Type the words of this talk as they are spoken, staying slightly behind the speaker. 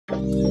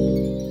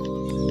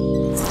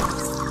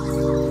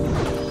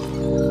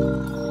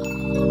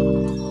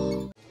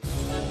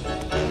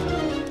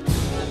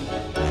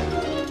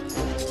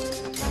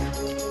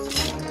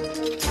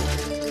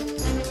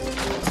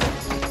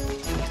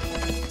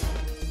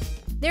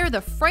They're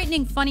the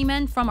frightening funny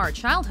men from our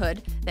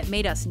childhood that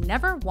made us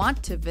never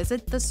want to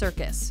visit the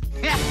circus.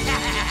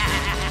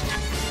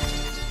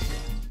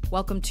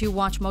 Welcome to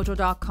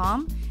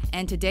WatchMojo.com,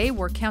 and today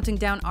we're counting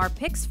down our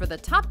picks for the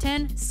top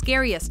 10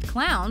 scariest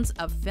clowns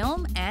of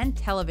film and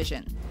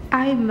television.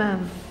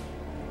 I'm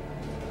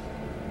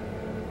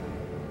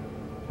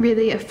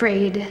really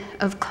afraid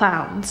of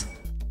clowns.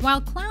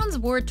 While clowns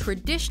were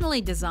traditionally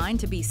designed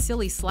to be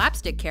silly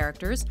slapstick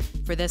characters,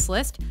 for this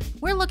list,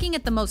 we're looking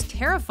at the most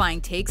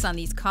terrifying takes on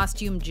these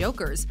costume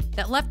jokers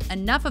that left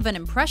enough of an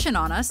impression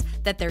on us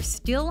that they're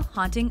still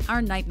haunting our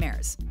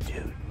nightmares.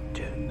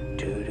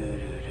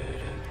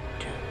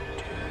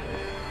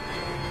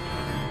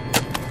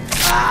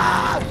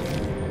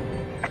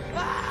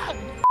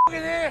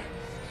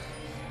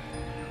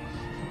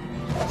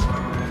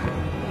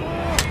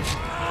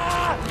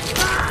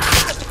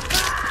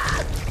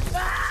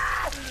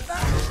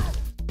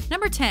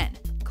 Number 10.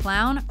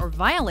 Clown or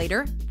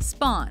Violator,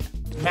 Spawn.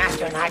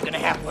 Master and I are gonna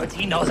have words.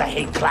 He knows I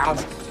hate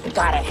clowns.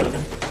 God, I hate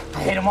them.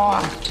 I hate them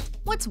all.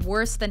 What's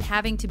worse than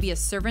having to be a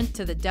servant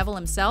to the devil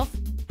himself?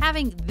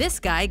 Having this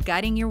guy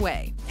guiding your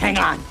way. Hang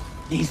on.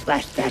 These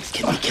flashbacks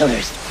can be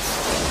killers.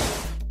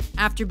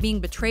 After being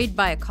betrayed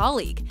by a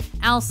colleague,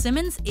 Al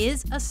Simmons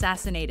is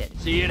assassinated.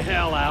 See you in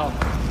hell, Al.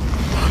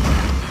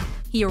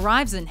 He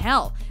arrives in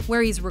hell,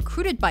 where he's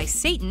recruited by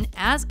Satan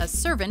as a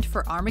servant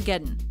for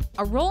Armageddon,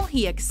 a role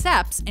he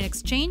accepts in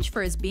exchange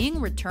for his being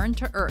returned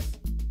to Earth.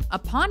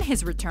 Upon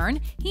his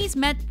return, he's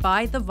met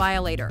by the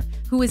Violator,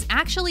 who is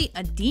actually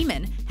a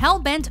demon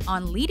hell-bent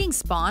on leading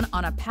Spawn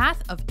on a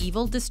path of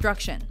evil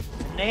destruction.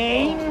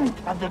 Name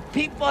of the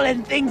people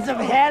and things of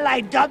hell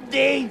I dubbed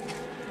thee,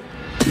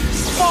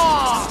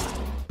 Spawn!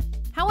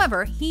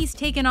 However, he's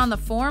taken on the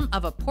form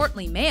of a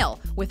portly male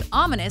with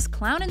ominous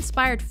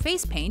clown-inspired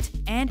face paint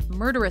and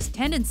murderous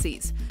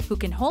tendencies, who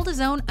can hold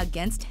his own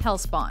against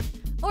Hellspawn,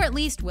 or at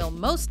least will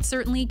most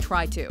certainly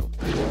try to.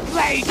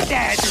 Play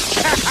dead!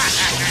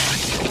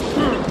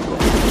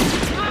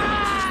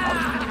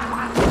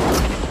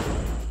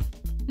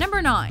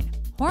 Number 9.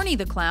 Horny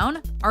the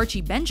Clown,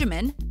 Archie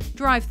Benjamin,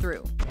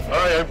 Drive-Thru.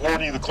 Hi, I'm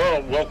Horny the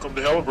Clown. Welcome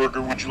to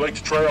Hellburger. Would you like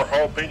to try our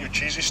jalapeno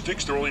cheesy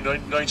sticks? They're only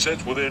 99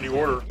 cents with any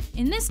order.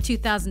 In this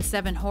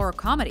 2007 horror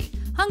comedy,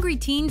 hungry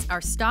teens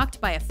are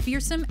stalked by a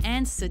fearsome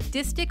and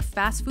sadistic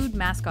fast food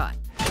mascot.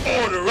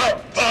 Order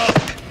up, punk!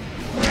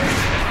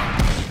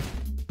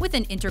 With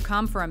an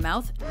intercom for a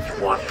mouth,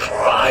 You want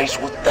fries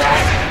with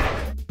that?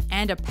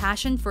 and a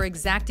passion for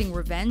exacting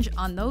revenge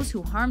on those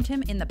who harmed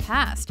him in the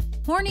past,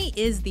 Horny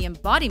is the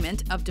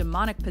embodiment of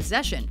demonic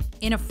possession,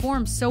 in a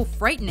form so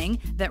frightening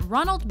that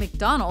Ronald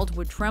McDonald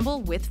would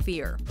tremble with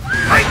fear.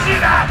 Bring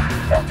it up!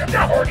 Welcome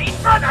to Horny's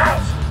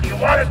Funhouse! You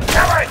want to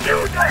tell I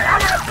do the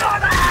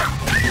Funhouse!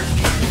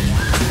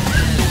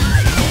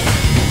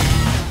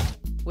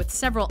 With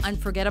several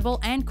unforgettable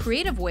and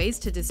creative ways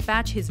to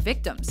dispatch his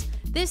victims,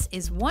 this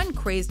is one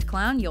crazed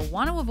clown you'll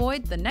want to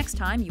avoid the next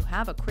time you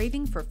have a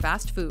craving for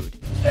fast food.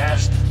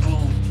 Fast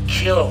food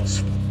kills,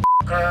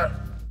 f***er.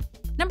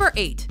 Number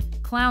 8.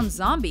 Clown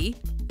Zombie,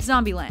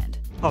 Zombieland.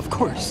 Of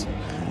course.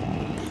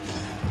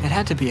 It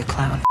had to be a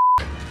clown.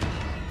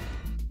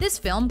 This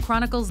film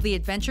chronicles the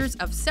adventures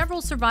of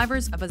several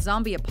survivors of a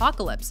zombie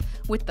apocalypse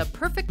with the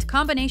perfect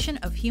combination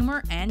of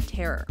humor and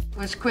terror.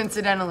 Which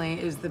coincidentally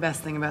is the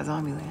best thing about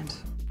Zombieland.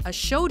 A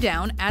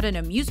showdown at an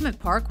amusement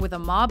park with a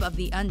mob of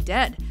the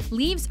undead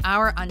leaves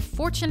our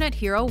unfortunate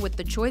hero with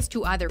the choice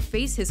to either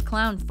face his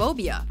clown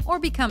phobia or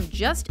become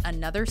just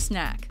another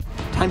snack.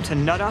 Time to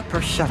nut up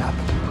or shut up.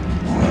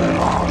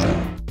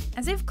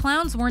 As if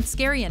clowns weren't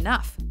scary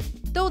enough.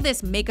 Though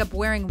this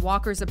makeup-wearing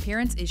walker's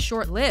appearance is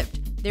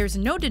short-lived, there's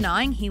no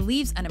denying he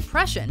leaves an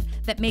impression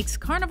that makes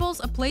carnivals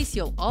a place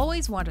you'll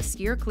always want to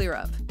steer clear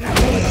of.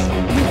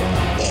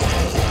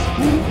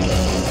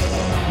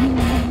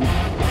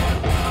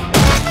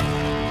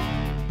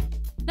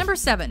 Number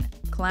 7.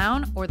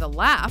 Clown or the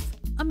Laugh,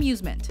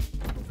 Amusement.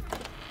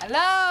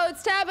 Hello,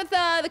 it's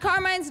Tabitha, the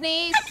Carmine's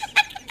niece.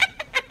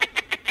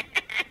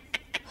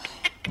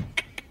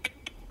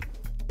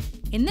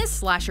 In this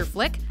slasher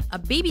flick, a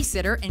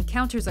babysitter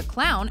encounters a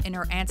clown in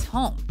her aunt's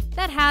home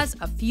that has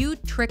a few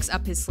tricks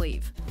up his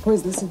sleeve.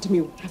 Boys, listen to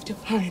me. We have to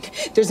hide.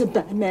 There's a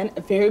bad man,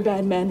 a very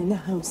bad man in the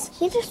house.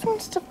 He just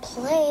wants to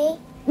play.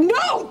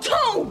 No,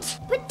 don't!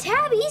 But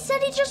Tabby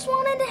said he just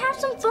wanted to have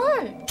some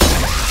fun.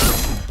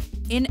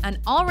 In an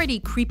already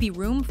creepy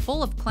room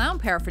full of clown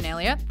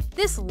paraphernalia,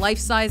 this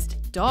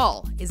life-sized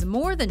doll is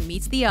more than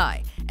meets the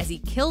eye as he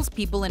kills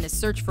people in his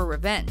search for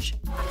revenge.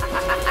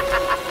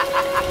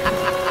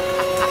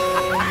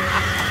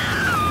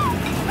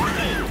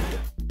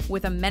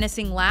 With a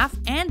menacing laugh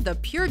and the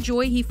pure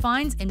joy he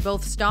finds in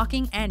both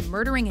stalking and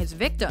murdering his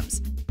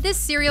victims, this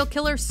serial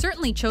killer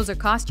certainly chose a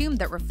costume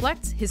that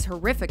reflects his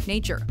horrific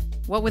nature.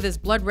 What with his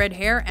blood-red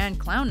hair and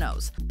clown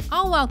nose,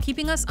 all while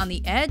keeping us on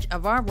the edge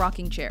of our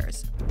rocking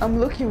chairs. I'm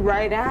looking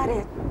right at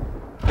it.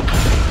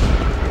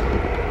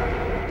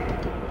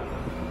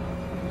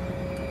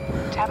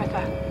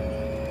 Tabitha.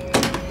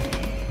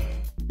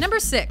 Number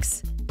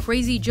 6.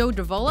 Crazy Joe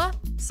Davola,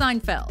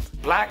 Seinfeld.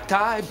 Black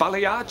tie,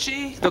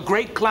 Pagliacci, the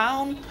great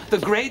clown, the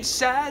great,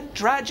 sad,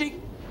 tragic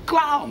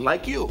clown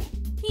like you.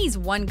 He's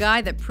one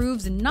guy that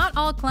proves not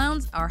all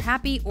clowns are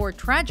happy or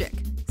tragic.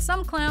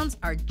 Some clowns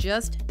are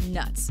just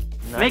nuts.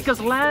 Make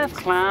us laugh,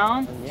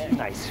 clown. Yeah,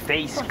 nice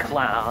face,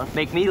 clown.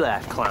 Make me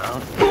laugh,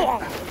 clown.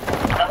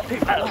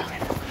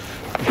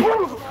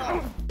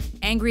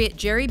 Angry at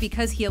Jerry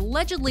because he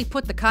allegedly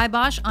put the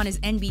kibosh on his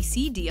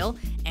NBC deal,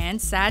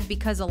 and sad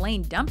because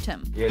Elaine dumped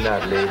him. You're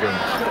not leaving.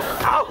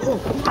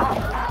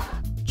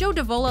 Joe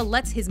Davola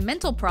lets his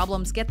mental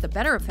problems get the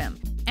better of him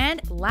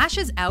and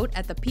lashes out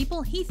at the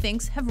people he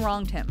thinks have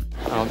wronged him.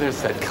 Oh,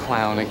 there's that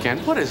clown again.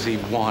 What does he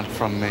want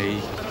from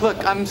me?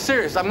 Look, I'm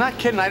serious. I'm not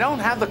kidding. I don't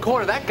have the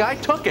quarter. That guy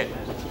took it.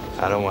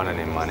 I don't want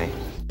any money.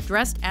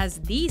 Dressed as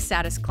the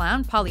saddest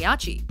clown,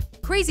 Pagliacci,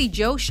 Crazy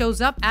Joe shows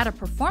up at a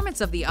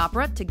performance of the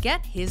opera to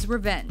get his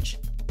revenge.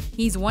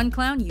 He's one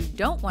clown you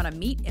don't want to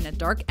meet in a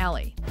dark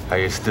alley. Are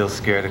you still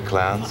scared of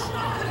clowns?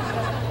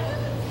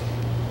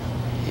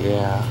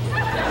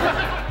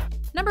 Yeah.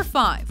 Number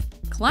 5.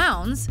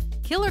 Clowns.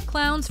 Killer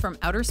clowns from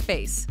outer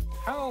space.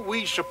 How are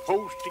we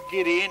supposed to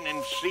get in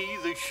and see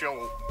the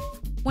show?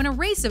 When a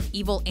race of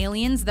evil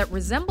aliens that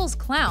resembles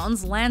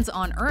clowns lands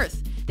on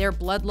Earth, their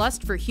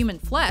bloodlust for human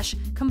flesh,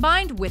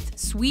 combined with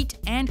sweet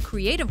and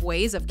creative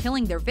ways of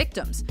killing their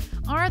victims,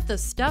 are the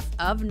stuff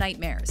of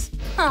nightmares.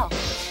 Oh,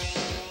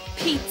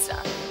 pizza.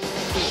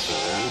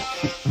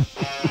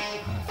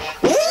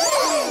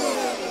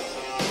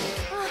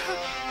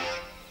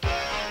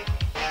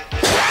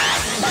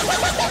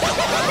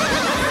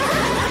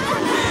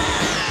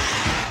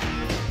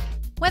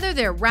 Whether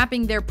they're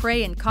wrapping their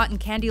prey in cotton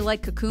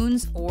candy-like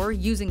cocoons or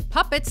using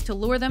puppets to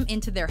lure them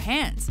into their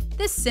hands,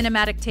 this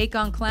cinematic take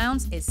on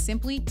clowns is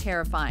simply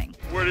terrifying.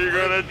 What are you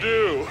gonna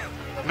do?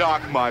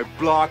 Knock my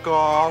block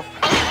off?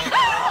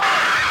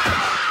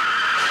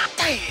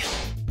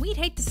 We'd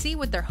hate to see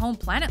what their home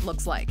planet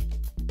looks like.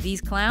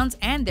 These clowns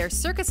and their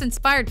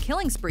circus-inspired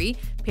killing spree,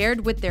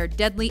 paired with their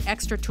deadly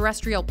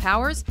extraterrestrial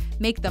powers,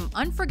 make them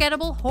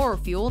unforgettable horror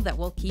fuel that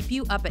will keep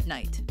you up at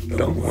night.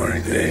 Don't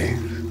worry,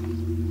 Dave.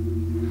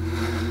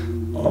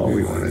 All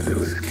we want to do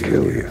is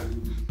kill you.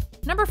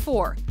 Number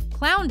 4.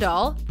 Clown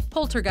Doll,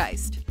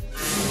 Poltergeist.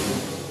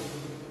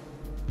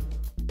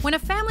 When a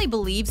family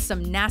believes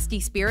some nasty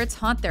spirits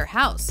haunt their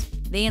house,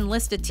 they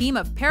enlist a team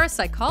of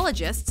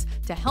parapsychologists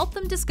to help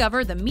them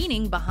discover the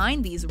meaning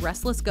behind these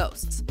restless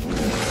ghosts.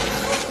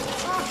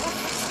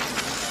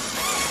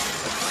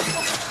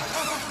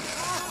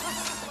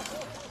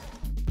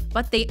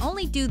 But they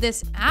only do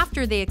this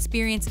after they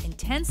experience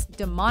intense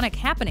demonic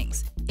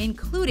happenings,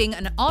 including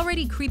an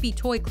already creepy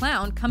toy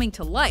clown coming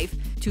to life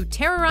to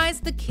terrorize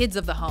the kids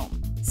of the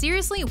home.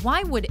 Seriously,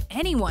 why would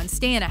anyone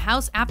stay in a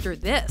house after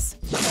this?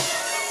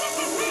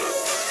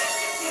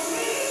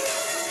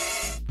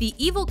 The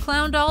evil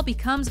clown doll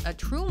becomes a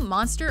true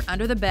monster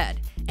under the bed,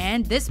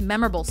 and this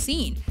memorable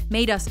scene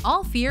made us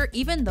all fear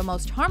even the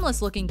most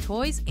harmless-looking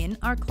toys in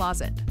our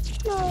closet.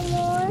 No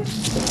more.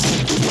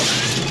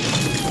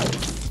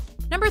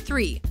 Number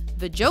 3.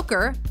 The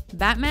Joker,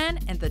 Batman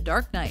and the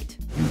Dark Knight.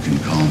 You can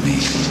call me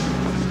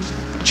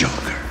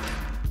Joker.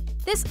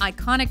 This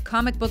iconic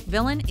comic book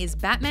villain is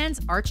Batman's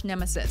arch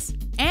nemesis.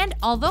 And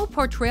although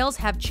portrayals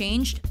have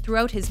changed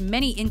throughout his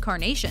many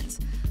incarnations,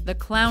 the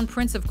clown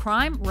prince of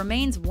crime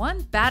remains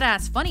one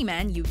badass funny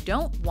man you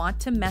don't want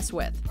to mess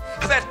with.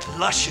 That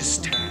luscious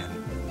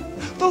tan,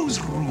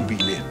 those ruby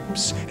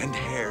lips and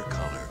hair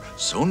color,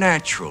 so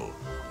natural,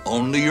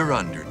 only your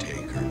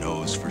Undertaker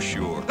knows for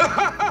sure.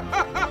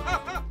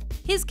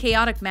 His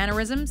chaotic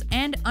mannerisms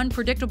and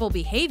unpredictable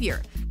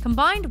behavior,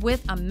 combined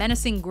with a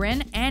menacing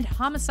grin and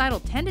homicidal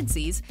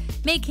tendencies,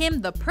 make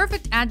him the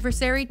perfect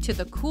adversary to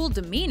the cool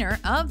demeanor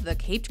of the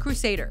Caped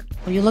Crusader.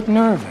 Well, you look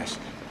nervous.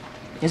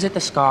 Is it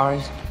the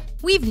scars?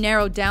 We've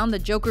narrowed down the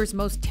Joker's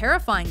most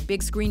terrifying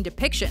big screen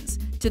depictions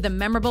to the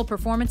memorable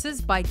performances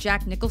by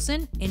Jack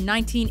Nicholson in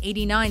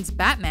 1989's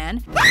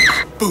Batman,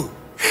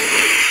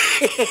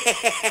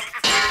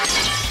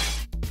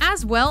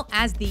 as well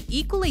as the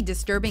equally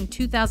disturbing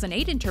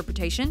 2008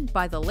 interpretation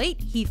by the late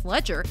Heath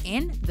Ledger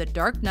in The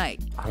Dark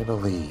Knight. I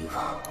believe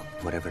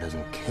whatever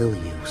doesn't kill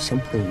you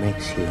simply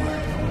makes you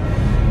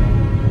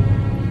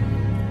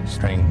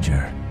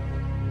stranger.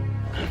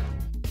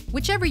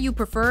 Whichever you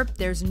prefer,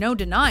 there's no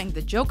denying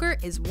the Joker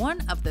is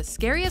one of the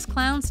scariest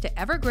clowns to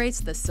ever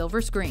grace the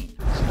silver screen.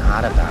 It's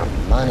not about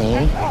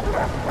money.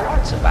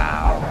 It's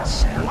about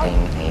sending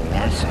a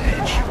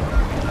message.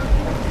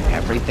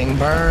 Everything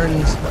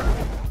burns.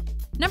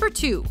 Number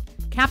 2.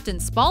 Captain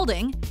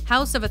Spaulding,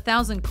 House of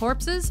 1,000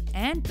 Corpses,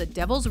 and The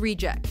Devil's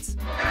Rejects.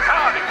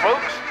 Howdy,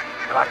 folks.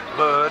 You like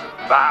blood,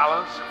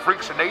 violence,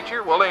 freaks of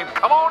nature? Well, then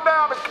come on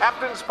down to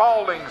Captain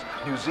Spaulding's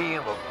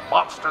Museum of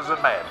Monsters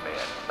and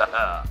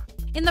Madmen.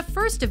 In the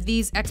first of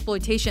these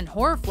exploitation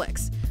horror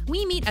flicks,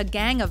 we meet a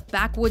gang of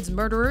backwoods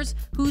murderers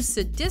whose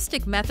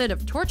sadistic method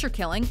of torture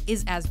killing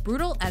is as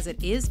brutal as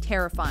it is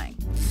terrifying.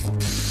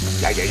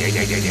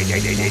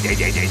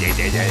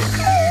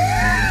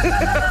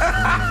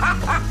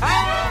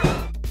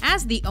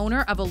 As the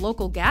owner of a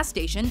local gas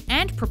station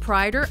and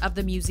proprietor of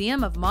the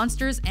Museum of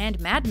Monsters and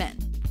Madmen,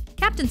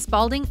 Captain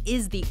Spaulding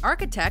is the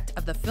architect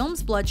of the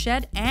film's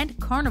bloodshed and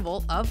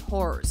carnival of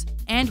horrors.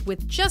 And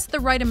with just the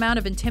right amount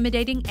of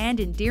intimidating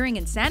and endearing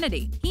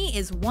insanity, he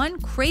is one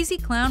crazy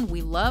clown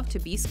we love to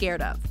be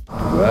scared of.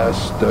 Do I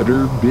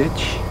stutter,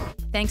 bitch?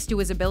 Thanks to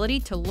his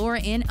ability to lure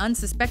in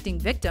unsuspecting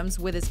victims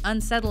with his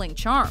unsettling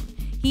charm,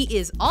 he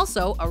is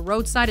also a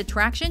roadside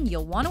attraction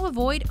you'll want to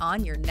avoid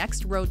on your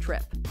next road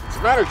trip. What's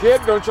the matter, kid?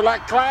 Don't you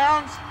like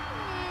clowns?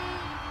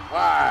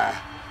 Why?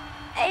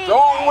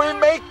 Don't we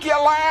make you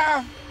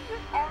laugh?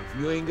 If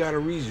you ain't got a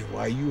reason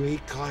why you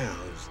hate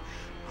clowns,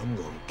 I'm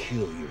gonna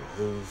kill your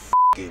whole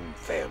f***ing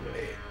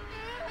family.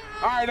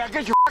 All right, now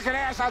get your fucking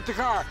ass out the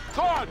car.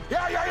 Go on.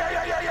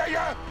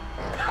 Yeah.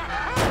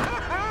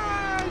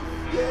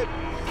 Shit.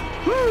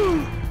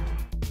 Woo.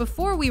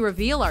 Before we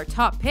reveal our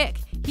top pick,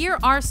 here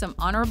are some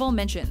honorable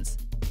mentions.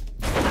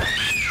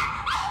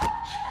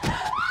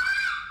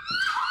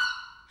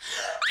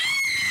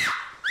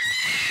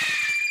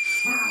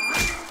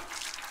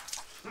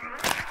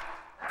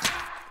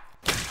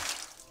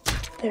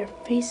 Their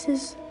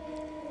faces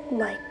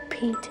like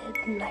painted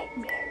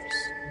nightmares.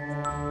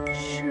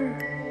 Sure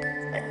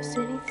as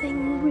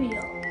anything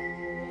real,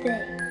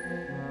 they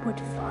would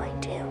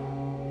find him.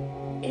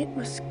 It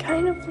was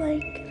kind of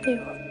like they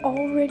were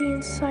already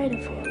inside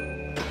of him.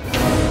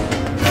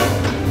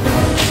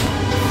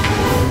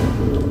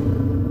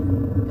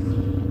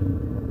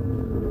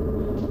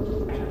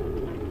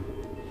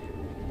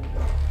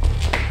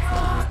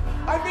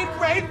 I've been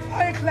raped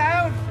by a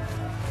clown!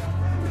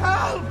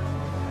 Help!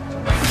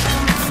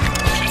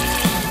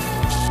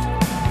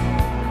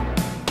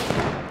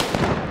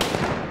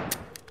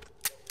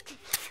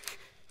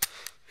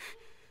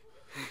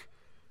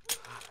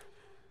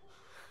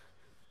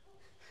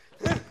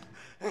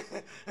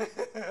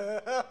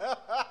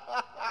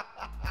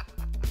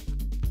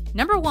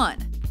 Number 1.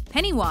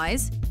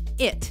 Pennywise,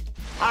 It.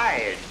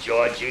 Hi,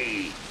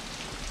 Georgie.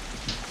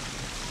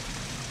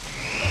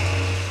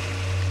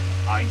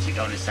 Aren't you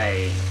going to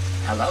say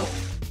hello?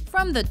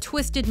 From the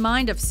twisted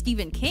mind of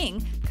Stephen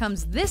King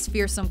comes this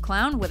fearsome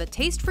clown with a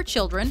taste for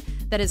children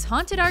that has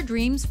haunted our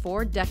dreams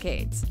for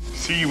decades.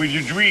 See you in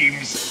your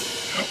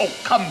dreams. Oh,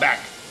 come back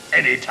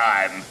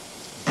anytime.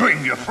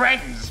 Bring your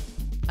friends.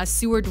 A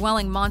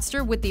sewer-dwelling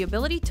monster with the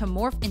ability to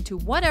morph into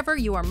whatever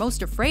you are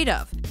most afraid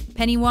of.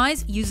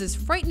 Pennywise uses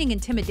frightening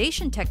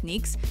intimidation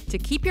techniques to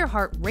keep your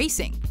heart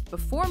racing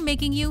before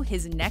making you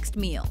his next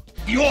meal.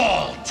 You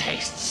all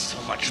taste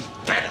so much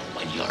better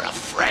when you're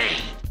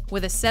afraid.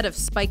 With a set of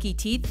spiky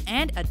teeth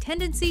and a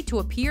tendency to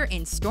appear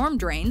in storm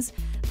drains,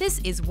 this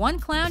is one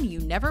clown you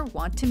never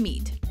want to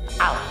meet.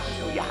 I'll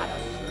show you how to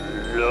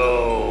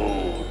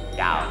flow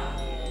down.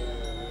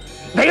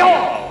 They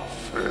all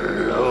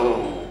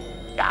flow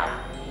down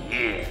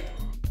here.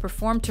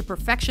 Performed to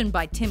perfection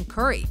by Tim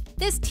Curry,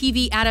 this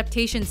TV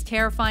adaptation's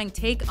terrifying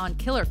take on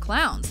killer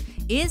clowns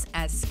is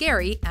as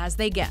scary as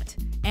they get,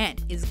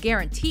 and is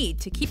guaranteed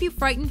to keep you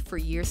frightened for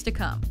years to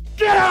come.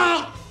 Get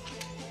out!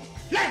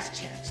 Last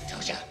chance,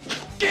 Doja.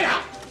 Get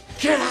out!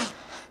 Get out!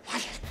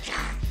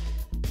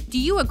 Do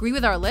you agree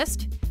with our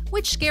list?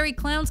 Which scary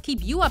clowns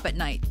keep you up at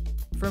night?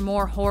 For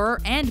more horror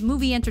and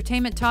movie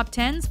entertainment top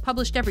 10s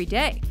published every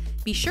day,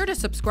 be sure to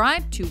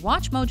subscribe to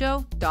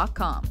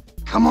WatchMojo.com.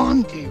 Come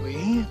on,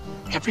 Dewey.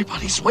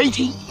 Everybody's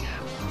waiting.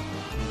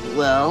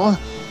 Well,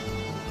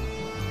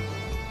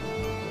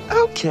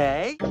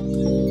 okay.